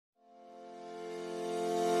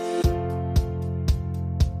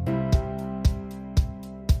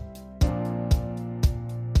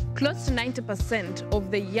Close to 90%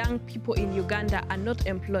 of the young people in Uganda are not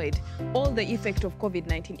employed. All the effect of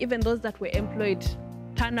COVID-19, even those that were employed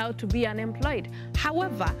turn out to be unemployed.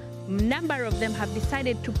 However, a number of them have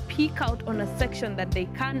decided to peak out on a section that they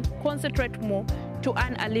can concentrate more to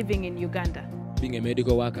earn a living in Uganda. Being a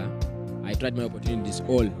medical worker, I tried my opportunities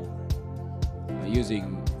all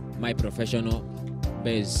using my professional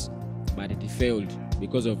base, but it failed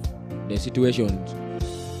because of the situations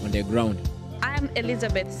on the ground. I am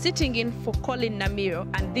Elizabeth, sitting in for Colin Namiro,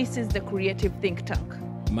 and this is the Creative Think Tank.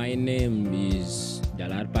 My name is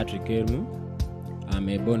Jalar Patrick Elmu. I'm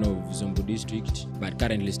a born of Zombu district, but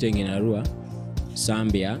currently staying in Arua,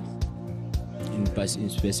 Zambia, in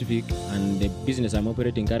specific. And the business I'm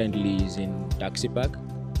operating currently is in taxi park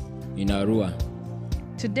in Arua.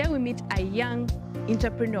 Today we meet a young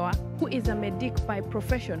entrepreneur who is a medic by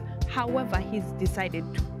profession. However, he's decided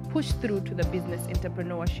to push through to the business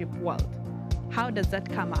entrepreneurship world. How does that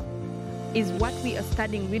come up? Is what we are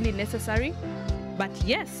studying really necessary? But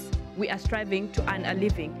yes, we are striving to earn a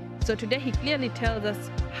living. So today he clearly tells us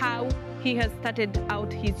how he has started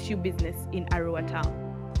out his shoe business in Arua town.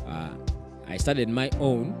 I started my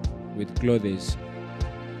own with clothes.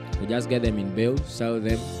 We just get them in bales, sell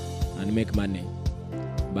them, and make money.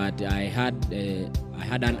 But I had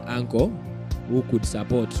an uncle who could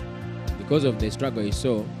support because of the struggle he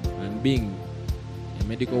saw, and being a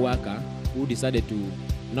medical worker, who decided to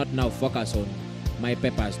not now focus on my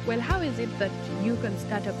papers. Well, how is it that you can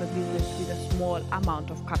start up a business with a small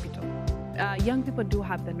amount of capital? Young people do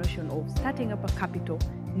have the notion of starting up a capital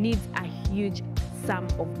needs a huge sum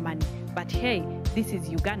of money. But hey, this is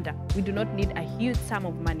Uganda. We do not need a huge sum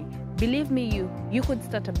of money. Believe me, you could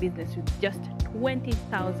start a business with just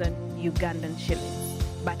 20,000 Ugandan shillings.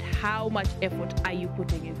 But how much effort are you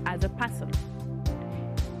putting in as a person?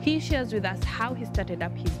 He shares with us how he started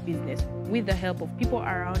up his business with the help of people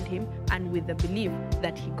around him and with the belief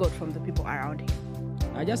that he got from the people around him.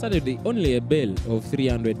 I just started only a bale of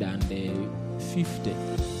 350.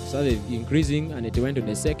 Started increasing, and it went to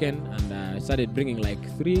the second, and I started bringing like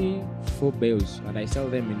 3-4 bales, and I sell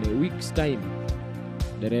them in a week's time.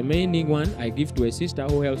 The remaining one I give to a sister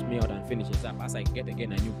who helps me out and finishes up as I get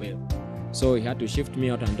again a new bale. So he had to shift me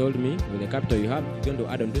out and told me, with the capital you have, you're going to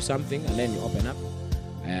add on to something, and then you open up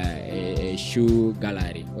a shoe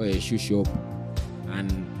gallery or a shoe shop. And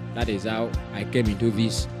that is how I came into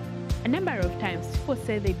this. A number of times people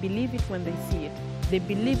say they believe it when they see it. They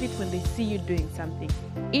believe it when they see you doing something.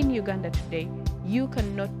 In Uganda today, you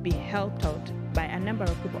cannot be helped out by a number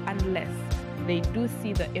of people unless they do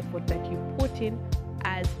see the effort that you put in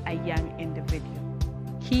as a young individual.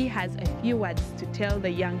 He has a few words to tell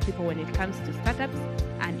the young people when it comes to startups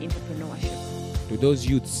and entrepreneurship. To those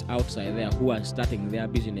youths outside there who are starting their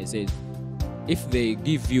businesses, if they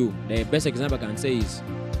give you, the best example I can say is,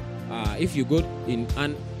 if you go in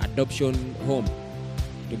an adoption home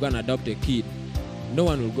to go and adopt a kid, no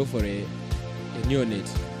one will go for a neonate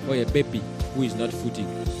or a baby who is not footing,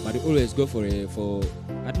 but you always go for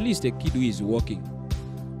at least a kid who is walking.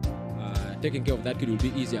 Taking care of that kid will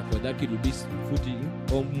be easier, because that kid will be footing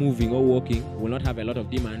or moving or walking, will not have a lot of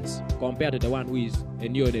demands compared to the one who is a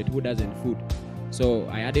neonate who doesn't foot. So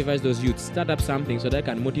I advise those youths, start up something so that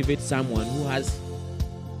can motivate someone who has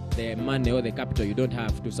the money or the capital you don't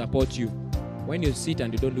have to support you. When you sit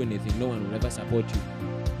and you don't do anything, no one will ever support you.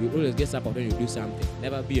 You always get support when you do something.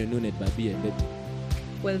 Never be a neonate, but be a baby.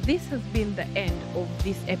 Well, this has been the end of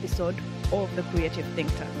this episode of the Creative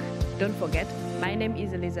Think Tank. Don't forget, my name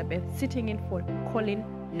is Elizabeth, sitting in for Colin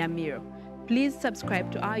Namiro. Please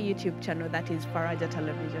subscribe to our YouTube channel, that is Faraja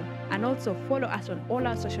Television, and also follow us on all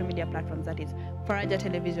our social media platforms, that is Faraja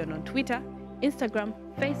Television on Twitter, Instagram,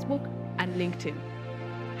 Facebook, and LinkedIn.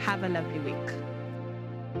 Have a lovely week.